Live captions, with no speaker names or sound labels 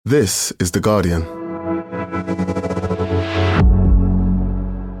This is The Guardian.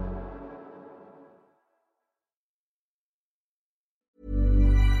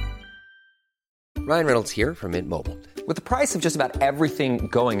 Ryan Reynolds here from Mint Mobile. With the price of just about everything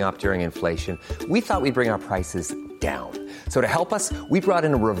going up during inflation, we thought we'd bring our prices down. So to help us, we brought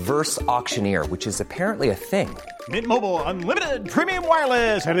in a reverse auctioneer, which is apparently a thing. Mint Mobile Unlimited Premium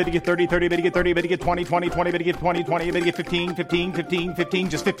Wireless. How to get 30, 30, bit to get 30, bit to get 20, 20, 20, bit to get 20, 20, bit to get 15, 15, 15, 15,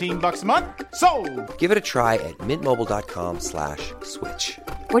 just $15 a month? Sold! Give it a try at mintmobile.com/switch.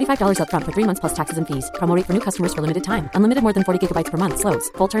 $45 up front for 3 months plus taxes and fees. Promo rate for new customers for limited time. Unlimited more than 40 gigabytes per month. Slows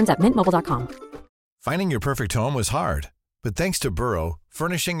full terms at mintmobile.com. Finding your perfect home was hard, but thanks to Burrow,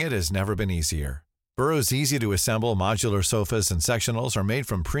 furnishing it has never been easier. Burrow's easy-to-assemble modular sofas and sectionals are made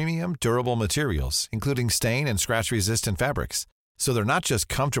from premium, durable materials, including stain and scratch-resistant fabrics. So they're not just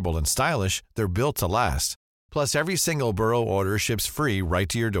comfortable and stylish, they're built to last. Plus, every single Burrow order ships free right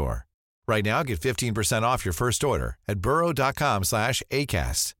to your door. Right now, get 15% off your first order at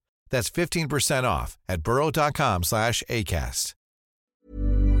burrow.com/ACAST. That's 15% off at burrow.com/ACAST.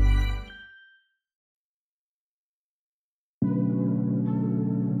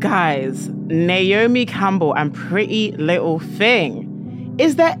 Guys, Naomi Campbell and PrettyLittleThing.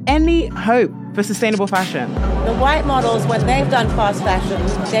 Is there any hope for sustainable fashion? The white models, when they've done fast fashion,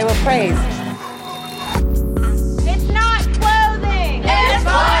 they were praised. It's not clothing! It's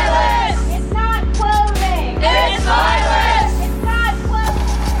violence! It's not clothing! It's violence! It's not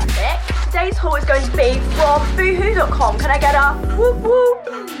clothing! Today's haul is going to be from boohoo.com. Can I get a whoop whoop?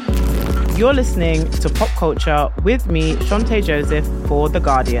 You're listening to Pop Culture with me, Chanté Joseph, for The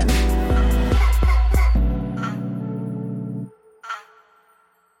Guardian.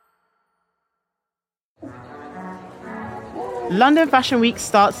 London Fashion Week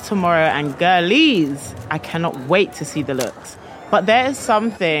starts tomorrow, and girlies, I cannot wait to see the looks. But there is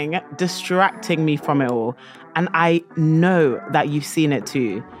something distracting me from it all, and I know that you've seen it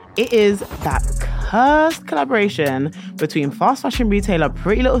too. It is that cursed collaboration between fast fashion retailer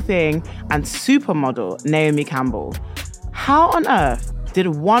PrettyLittleThing and supermodel Naomi Campbell. How on earth did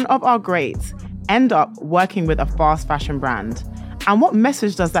one of our greats end up working with a fast fashion brand? And what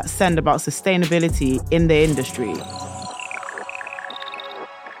message does that send about sustainability in the industry?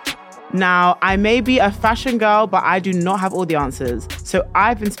 Now, I may be a fashion girl, but I do not have all the answers. So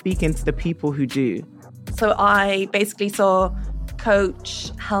I've been speaking to the people who do. So I basically saw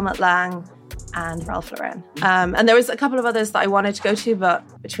Coach, Helmut Lang, and Ralph Lauren. And there was a couple of others that I wanted to go to, but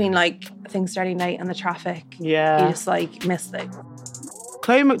between things starting late and the traffic, you just missed it.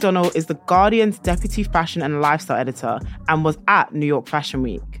 Chloe McDonald is The Guardian's deputy fashion and lifestyle editor and was at New York Fashion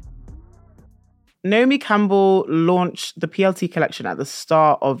Week. Naomi Campbell launched the PLT collection at the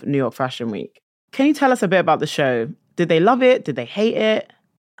start of New York Fashion Week. Can you tell us a bit about the show? Did they love it? Did they hate it?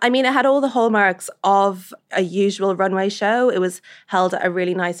 I mean, it had all the hallmarks of a usual runway show. It was held at a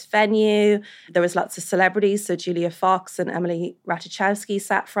really nice venue. There was lots of celebrities. So Julia Fox and Emily Ratajkowski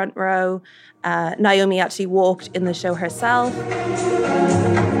sat front row. Naomi actually walked in the show herself.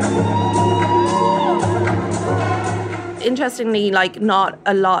 Interestingly, not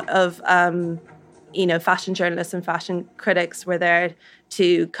a lot of fashion journalists and fashion critics were there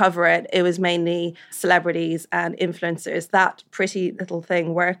to cover it. It was mainly celebrities and influencers that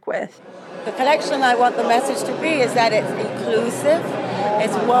PrettyLittleThing work with. The collection, I want the message to be is that it's inclusive,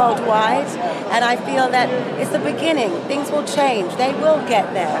 it's worldwide, and I feel that it's the beginning. Things will change. They will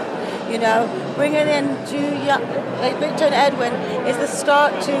get there. Bringing in Victor and Edwin is the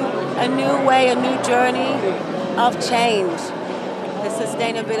start to a new way, a new journey of change. The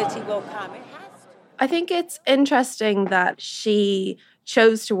sustainability will come. I think it's interesting that she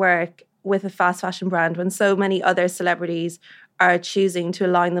chose to work with a fast fashion brand when so many other celebrities are choosing to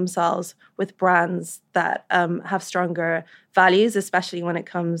align themselves with brands that have stronger values, especially when it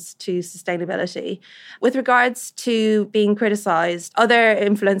comes to sustainability. With regards to being criticised, other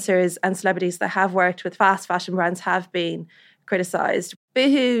influencers and celebrities that have worked with fast fashion brands have been criticised.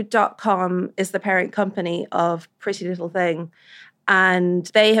 Boohoo.com is the parent company of PrettyLittleThing, and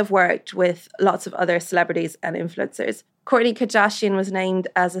they have worked with lots of other celebrities and influencers. Kourtney Kardashian was named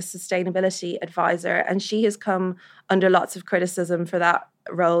as a sustainability advisor, and she has come under lots of criticism for that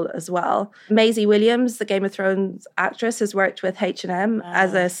role as well. Maisie Williams, the Game of Thrones actress, has worked with H&M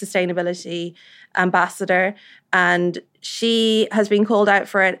as a sustainability ambassador, and she has been called out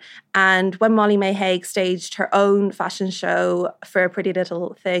for it. And when Molly May Hague staged her own fashion show for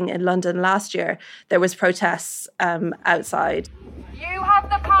PrettyLittleThing in London last year, there was protests outside. You have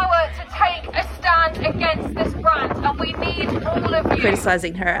the power to take a stand against this brand, and we need all of you.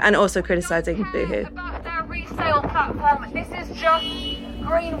 Criticising her and also criticising Boohoo. About their resale platform. This is just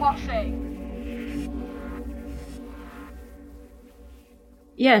greenwashing.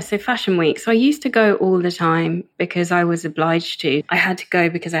 Yeah, so Fashion Week. So I used to go all the time because I was obliged to. I had to go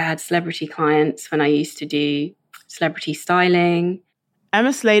because I had celebrity clients when I used to do celebrity styling.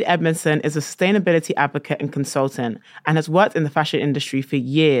 Emma Slade Edmondson is a sustainability advocate and consultant and has worked in the fashion industry for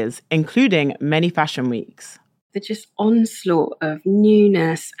years, including many fashion weeks. The just onslaught of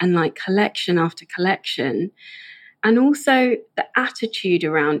newness and like collection after collection. And also the attitude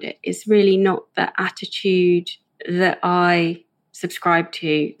around it is really not the attitude that I subscribe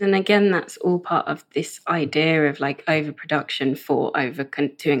to. And again, that's all part of this idea of like overproduction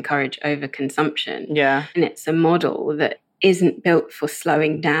to encourage overconsumption. Yeah. And it's a model that isn't built for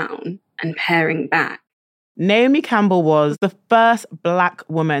slowing down and paring back. Naomi Campbell was the first Black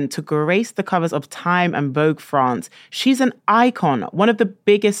woman to grace the covers of Time and Vogue France. She's an icon, one of the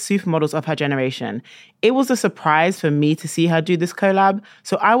biggest supermodels of her generation. It was a surprise for me to see her do this collab,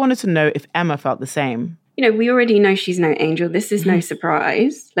 so I wanted to know if Emma felt the same. You know, we already know she's no angel. This is no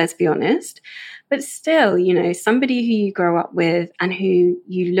surprise, let's be honest. But still, you know, somebody who you grow up with and who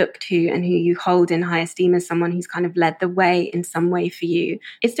you look to and who you hold in high esteem as someone who's kind of led the way in some way for you,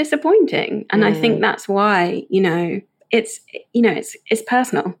 it's disappointing. And I think that's why, it's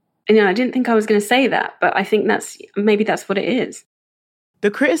personal. And, I didn't think I was going to say that, but I think that's what it is.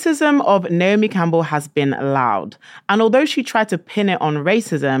 The criticism of Naomi Campbell has been loud. And although she tried to pin it on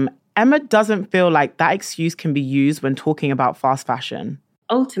racism, Emma doesn't feel like that excuse can be used when talking about fast fashion.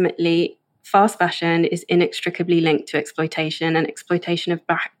 Ultimately, fast fashion is inextricably linked to exploitation and exploitation of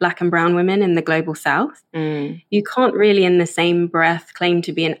Black and brown women in the global South. You can't really in the same breath claim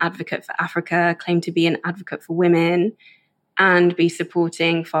to be an advocate for Africa, claim to be an advocate for women, and be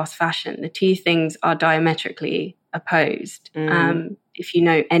supporting fast fashion. The two things are diametrically opposed. If you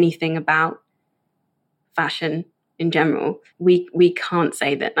know anything about fashion in general, we can't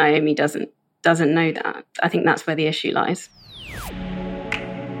say that Naomi doesn't know that. I think that's where the issue lies.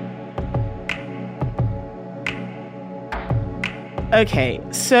 Okay,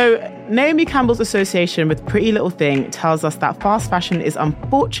 so Naomi Campbell's association with PrettyLittleThing tells us that fast fashion is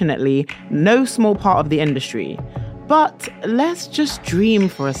unfortunately no small part of the industry. But let's just dream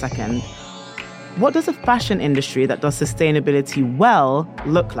for a second. What does a fashion industry that does sustainability well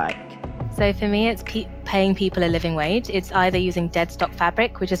look like? So for me, it's paying people a living wage. It's either using dead stock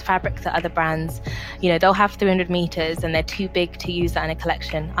fabric, which is fabric that other brands, they'll have 300 meters and they're too big to use that in a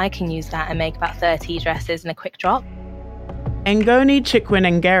collection. I can use that and make about 30 dresses in a quick drop. Ngoni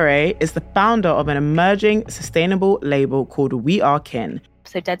Chikwinengere is the founder of an emerging sustainable label called We Are Kin.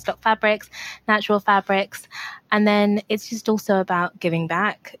 So dead stock fabrics, natural fabrics. And then it's just also about giving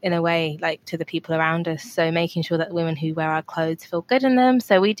back in a way, like to the people around us. So making sure that women who wear our clothes feel good in them.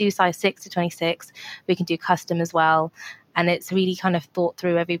 So we do size 6 to 26. We can do custom as well. And it's really kind of thought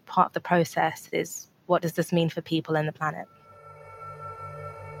through every part of the process is what does this mean for people and the planet?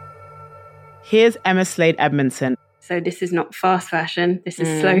 Here's Emma Slade Edmondson. So this is not fast fashion. This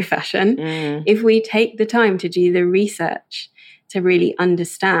is slow fashion. If we take the time to do the research, to really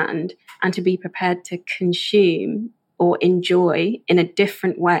understand and to be prepared to consume or enjoy in a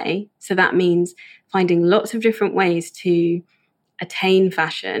different way. So that means finding lots of different ways to attain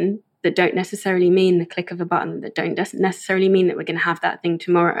fashion that don't necessarily mean the click of a button, that don't necessarily mean that we're going to have that thing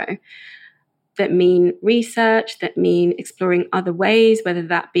tomorrow, that mean research, that mean exploring other ways, whether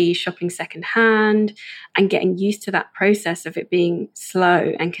that be shopping secondhand and getting used to that process of it being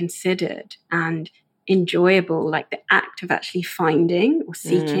slow and considered and enjoyable, like the act of actually finding or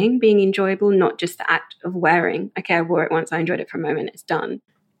seeking being enjoyable, not just the act of wearing. Okay, I wore it once, I enjoyed it for a moment, it's done.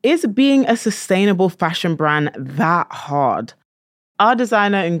 Is being a sustainable fashion brand that hard? Our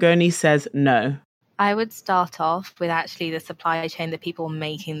designer Ngoni says no. I would start off with actually the supply chain, the people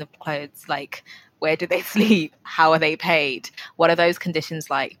making the clothes, like where do they sleep? How are they paid? What are those conditions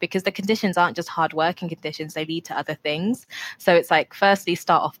like? Because the conditions aren't just hard working conditions, they lead to other things. So it's like, firstly,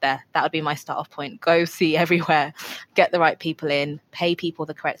 start off there. That would be my start off point. Go see everywhere, get the right people in, pay people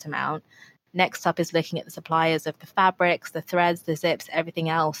the correct amount. Next up is looking at the suppliers of the fabrics, the threads, the zips, everything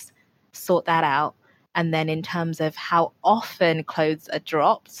else, sort that out. And then in terms of how often clothes are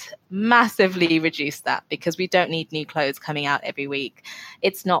dropped, massively reduce that because we don't need new clothes coming out every week.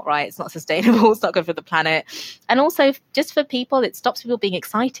 It's not right. It's not sustainable. It's not good for the planet. And also just for people, it stops people being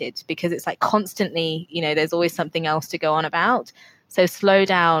excited because it's like constantly, there's always something else to go on about. So slow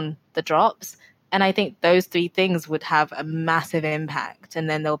down the drops. And I think those three things would have a massive impact. And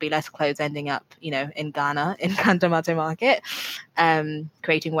then there'll be less clothes ending up, in Ghana, in Kandamato Market,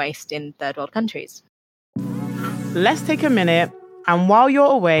 creating waste in third world countries. Let's take a minute, and while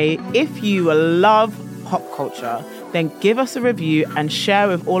you're away, if you love pop culture, then give us a review and share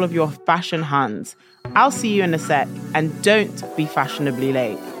with all of your fashion huns. I'll see you in a sec, and don't be fashionably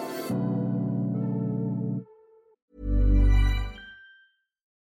late.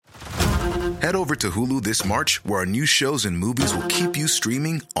 Head over to Hulu this March, where our new shows and movies will keep you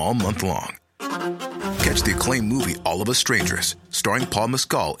streaming all month long. Catch the acclaimed movie All of Us Strangers, starring Paul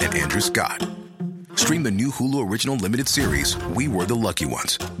Mescal and Andrew Scott. Stream the new Hulu original limited series We Were the Lucky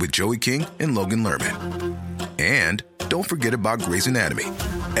Ones with Joey King and Logan Lerman. And don't forget about Grey's Anatomy.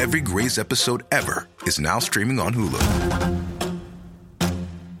 Every Grey's episode ever is now streaming on Hulu.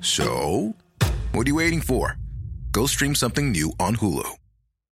 So, what are you waiting for? Go stream something new on Hulu.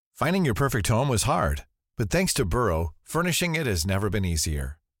 Finding your perfect home was hard, but thanks to Burrow, furnishing it has never been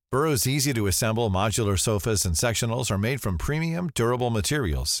easier. Burrow's easy-to-assemble modular sofas and sectionals are made from premium, durable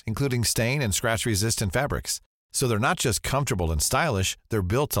materials, including stain and scratch-resistant fabrics. So they're not just comfortable and stylish, they're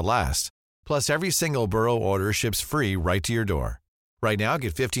built to last. Plus, every single Burrow order ships free right to your door. Right now,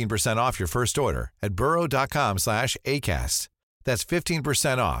 get 15% off your first order at burrow.com/ACAST. That's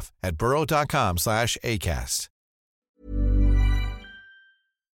 15% off at burrow.com/ACAST.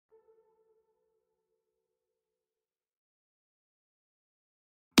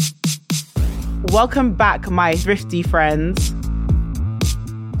 Welcome back, my thrifty friends.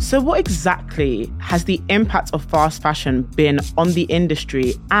 So what exactly has the impact of fast fashion been on the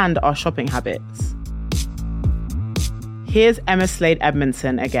industry and our shopping habits? Here's Emma Slade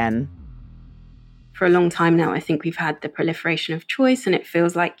Edmondson again. For a long time now, I think we've had the proliferation of choice, and it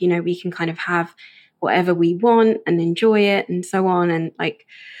feels like, we can kind of have whatever we want and enjoy it and so on. And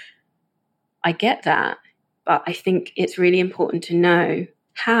I get that, but I think it's really important to know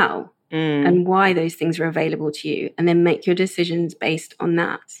how and why those things are available to you, and then make your decisions based on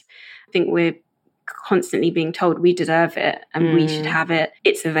that. I think we're constantly being told we deserve it and we should have it.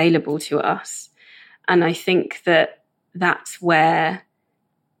 It's available to us. And I think that's where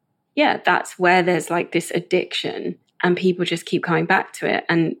there's like this addiction and people just keep coming back to it.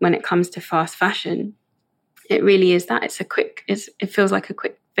 And when it comes to fast fashion, it really is that. It feels like a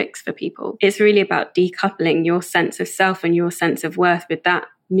quick fix for people. It's really about decoupling your sense of self and your sense of worth with that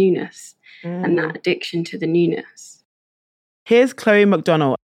newness and that addiction to the newness. Here's Chloe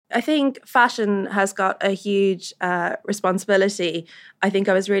McDonald. I think fashion has got a huge responsibility. I think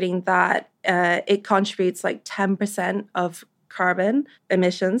I was reading that it contributes like 10% of carbon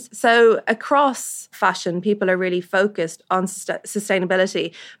emissions. So across fashion, people are really focused on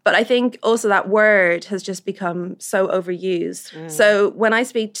sustainability. But I think also that word has just become so overused. So when I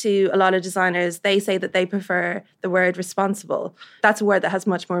speak to a lot of designers, they say that they prefer the word responsible. That's a word that has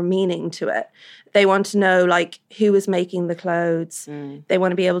much more meaning to it. They want to know like who is making the clothes. They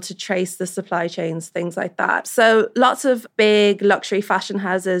want to be able to trace the supply chains, things like that. So lots of big luxury fashion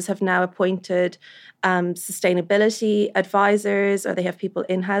houses have now appointed sustainability advisors, or they have people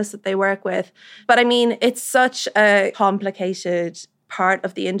in-house that they work with. But I mean, it's such a complicated part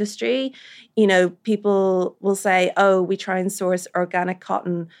of the industry. People will say, oh, we try and source organic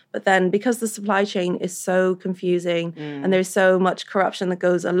cotton. But then because the supply chain is so confusing and there's so much corruption that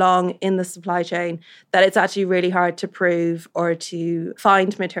goes along in the supply chain, that it's actually really hard to prove or to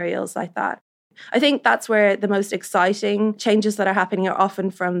find materials like that. I think that's where the most exciting changes that are happening are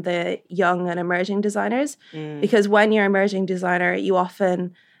often from the young and emerging designers. Because when you're an emerging designer, you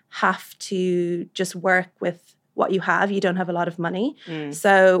often have to just work with what you have. You don't have a lot of money.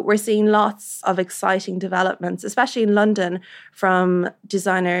 So we're seeing lots of exciting developments, especially in London, from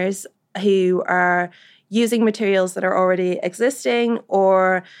designers who are using materials that are already existing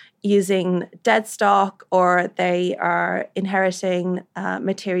or using dead stock, or they are inheriting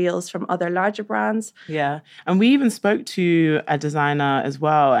materials from other larger brands. Yeah. And we even spoke to a designer as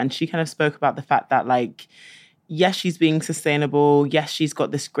well, and she kind of spoke about the fact that yes, she's being sustainable. Yes, she's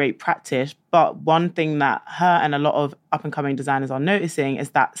got this great practice. But one thing that her and a lot of up-and-coming designers are noticing is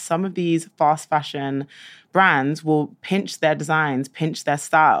that some of these fast fashion brands will pinch their designs, pinch their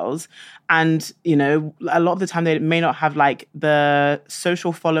styles. And, a lot of the time they may not have the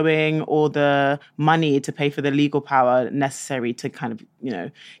social following or the money to pay for the legal power necessary to kind of,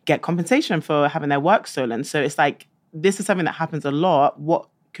 get compensation for having their work stolen. So it's this is something that happens a lot. What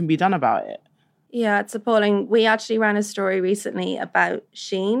can be done about it? Yeah, it's appalling. We actually ran a story recently about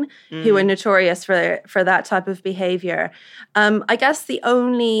Shein, who are notorious for that type of behavior. I guess the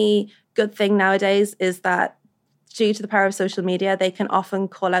only good thing nowadays is that due to the power of social media, they can often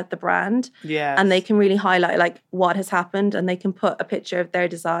call out the brand. Yes. And they can really highlight what has happened, and they can put a picture of their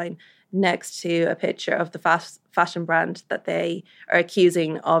design next to a picture of the fast fashion brand that they are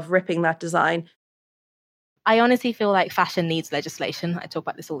accusing of ripping that design. I honestly feel like fashion needs legislation. I talk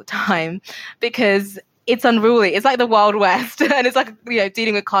about this all the time because it's unruly. It's like the Wild West. And it's like,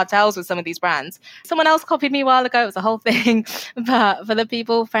 dealing with cartels with some of these brands. Someone else copied me a while ago. It was a whole thing. But for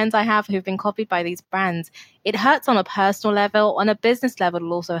the friends I have who've been copied by these brands, it hurts on a personal level. On a business level,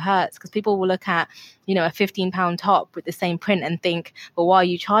 it also hurts because people will look at, a £15 top with the same print and think, well, why are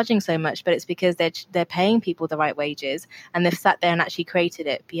you charging so much? But it's because they're paying people the right wages and they've sat there and actually created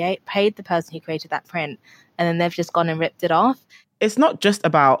it, paid the person who created that print, and then they've just gone and ripped it off. It's not just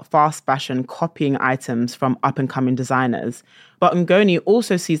about fast fashion copying items from up-and-coming designers, but Ngoni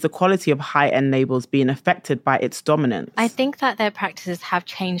also sees the quality of high-end labels being affected by its dominance. I think that their practices have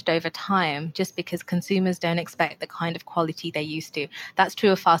changed over time just because consumers don't expect the kind of quality they used to. That's true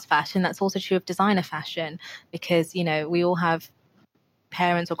of fast fashion. That's also true of designer fashion because, we all have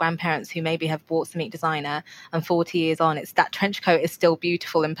parents or grandparents who maybe have bought something designer and 40 years on, it's that trench coat is still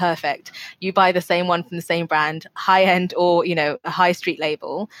beautiful and perfect. You buy the same one from the same brand, high end or, a high street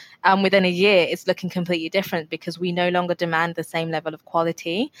label. And within a year, it's looking completely different because we no longer demand the same level of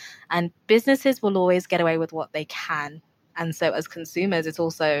quality. And businesses will always get away with what they can. And so as consumers, it's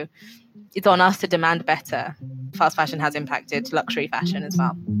on us to demand better. Fast fashion has impacted luxury fashion as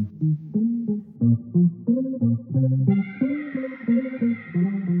well.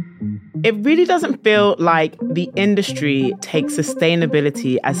 It really doesn't feel like the industry takes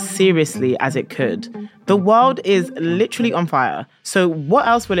sustainability as seriously as it could. The world is literally on fire. So what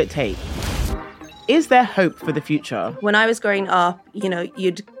else will it take? Is there hope for the future? When I was growing up,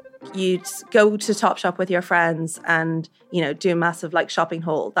 you'd go to Topshop with your friends and, do a massive shopping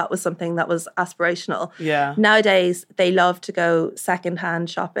haul. That was something that was aspirational. Yeah. Nowadays, they love to go secondhand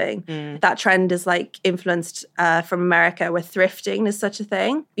shopping. That trend is influenced from America where thrifting is such a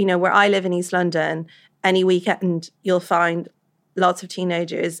thing. Where I live in East London, any weekend you'll find lots of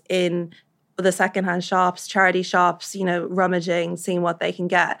teenagers in the secondhand shops, charity shops, rummaging, seeing what they can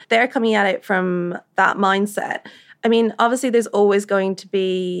get. They're coming at it from that mindset. I mean, obviously, there's always going to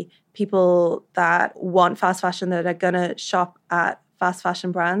be people that want fast fashion that are going to shop at fast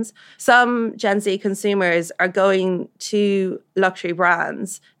fashion brands. Some Gen Z consumers are going to luxury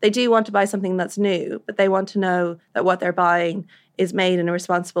brands. They do want to buy something that's new, but they want to know that what they're buying is made in a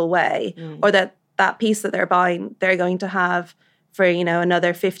responsible way, or that piece that they're buying, they're going to have for,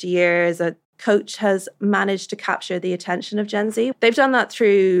 another 50 years. Coach has managed to capture the attention of Gen Z. They've done that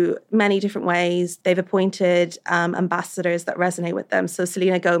through many different ways. They've appointed ambassadors that resonate with them. So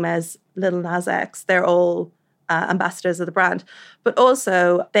Selena Gomez, Lil Nas X, they're all ambassadors of the brand. But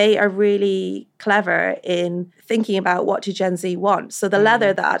also they are really clever in thinking about what do Gen Z want. So the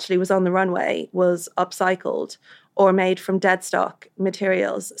leather that actually was on the runway was upcycled or made from dead stock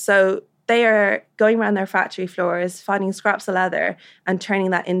materials. So they are going around their factory floors, finding scraps of leather and turning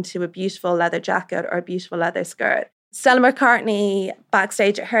that into a beautiful leather jacket or a beautiful leather skirt. Stella McCartney,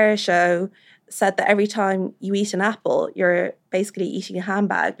 backstage at her show, said that every time you eat an apple, you're basically eating a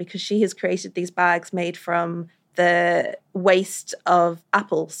handbag because she has created these bags made from the waste of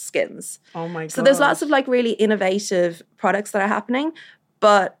apple skins. Oh my God. So there's lots of really innovative products that are happening.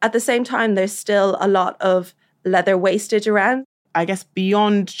 But at the same time, there's still a lot of leather wastage around. I guess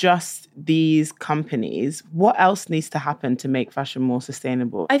beyond just these companies, what else needs to happen to make fashion more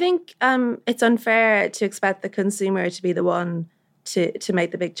sustainable? I think it's unfair to expect the consumer to be the one to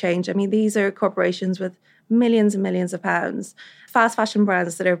make the big change. I mean, these are corporations with millions and millions of pounds. Fast fashion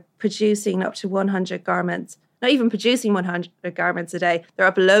brands that are producing up to 100 garments, not even producing 100 garments a day. They're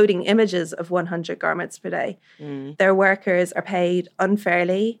uploading images of 100 garments per day. Their workers are paid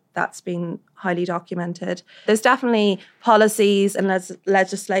unfairly. That's been highly documented. There's definitely policies and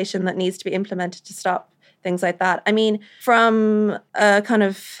legislation that needs to be implemented to stop things like that. I mean, from a kind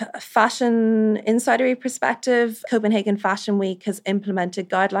of fashion insidery perspective, Copenhagen Fashion Week has implemented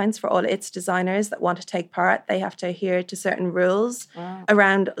guidelines for all its designers that want to take part. They have to adhere to certain rules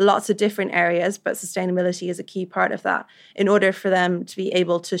around lots of different areas, but sustainability is a key part of that in order for them to be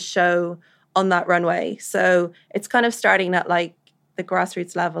able to show on that runway. So it's kind of starting at the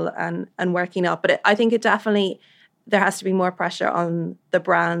grassroots level and working up. But I think it definitely, there has to be more pressure on the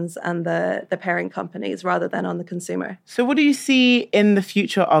brands and the parent companies rather than on the consumer. So what do you see in the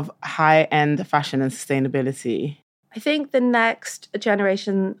future of high-end fashion and sustainability? I think the next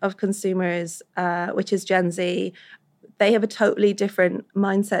generation of consumers, which is Gen Z, they have a totally different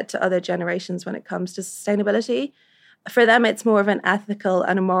mindset to other generations when it comes to sustainability. For them, it's more of an ethical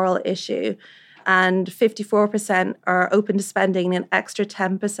and a moral issue. And 54% are open to spending an extra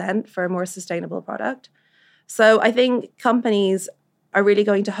 10% for a more sustainable product. So I think companies are really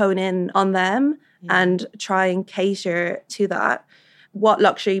going to hone in on them and try and cater to that. what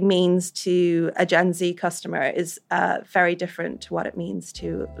luxury means to a Gen Z customer is very different to what it means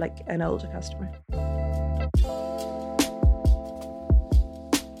to like an older customer.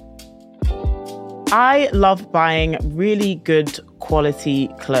 I love buying really good quality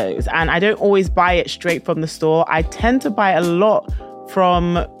clothes, and I don't always buy it straight from the store. I tend to buy a lot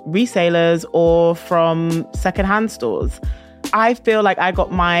from resellers or from secondhand stores. I feel like I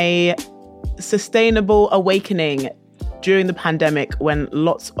got my sustainable awakening during the pandemic when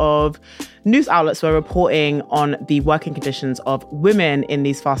lots of news outlets were reporting on the working conditions of women in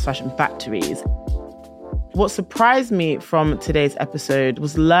these fast fashion factories. What surprised me from today's episode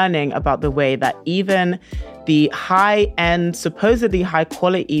was learning about the way that even the high-end, supposedly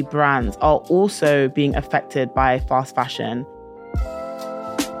high-quality brands are also being affected by fast fashion.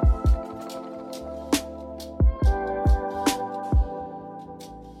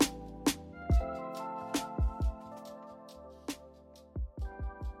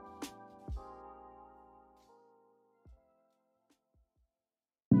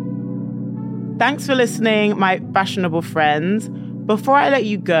 Thanks for listening, my fashionable friends. Before I let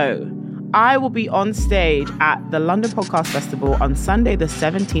you go, I will be on stage at the London Podcast Festival on Sunday, the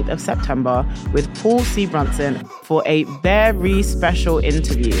 17th of September with Paul C. Brunson for a very special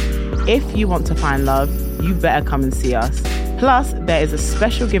interview. If you want to find love, you better come and see us. Plus, there is a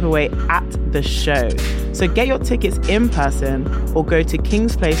special giveaway at the show. So get your tickets in person or go to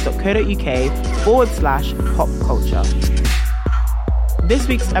kingsplace.co.uk/popculture. This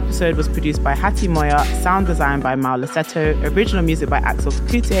week's episode was produced by Hattie Moya, sound design by Mal Lassetto, original music by Axel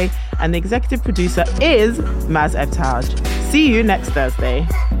Kakute, and the executive producer is Maz Evtaj. See you next Thursday.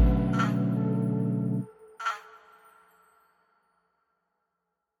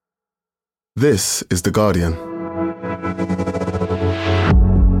 This is The Guardian.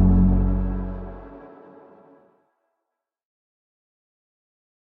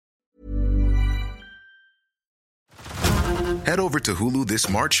 Head over to Hulu this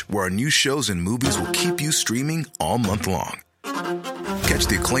March, where our new shows and movies will keep you streaming all month long. Catch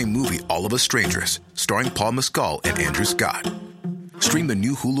the acclaimed movie All of Us Strangers, starring Paul Mescal and Andrew Scott. Stream the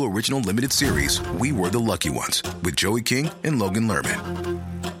new Hulu original limited series We Were the Lucky Ones with Joey King and Logan Lerman.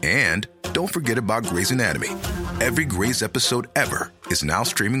 And don't forget about Grey's Anatomy. Every Grey's episode ever is now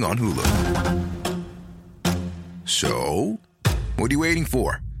streaming on Hulu. So, what are you waiting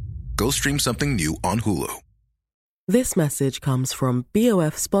for? Go stream something new on Hulu. This message comes from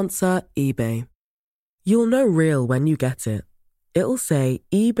BOF sponsor eBay. You'll know real when you get it. It'll say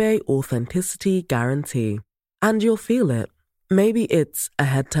eBay Authenticity Guarantee. And you'll feel it. Maybe it's a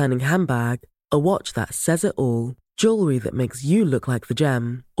head-turning handbag, a watch that says it all, jewelry that makes you look like the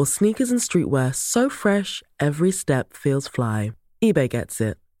gem, or sneakers and streetwear so fresh every step feels fly. eBay gets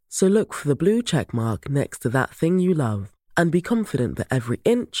it. So look for the blue check mark next to that thing you love. And be confident that every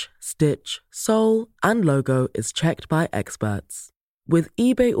inch, stitch, sole, and logo is checked by experts. With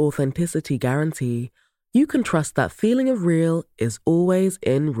eBay Authenticity Guarantee, you can trust that feeling of real is always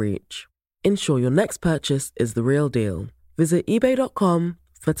in reach. Ensure your next purchase is the real deal. Visit ebay.com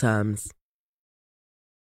for terms.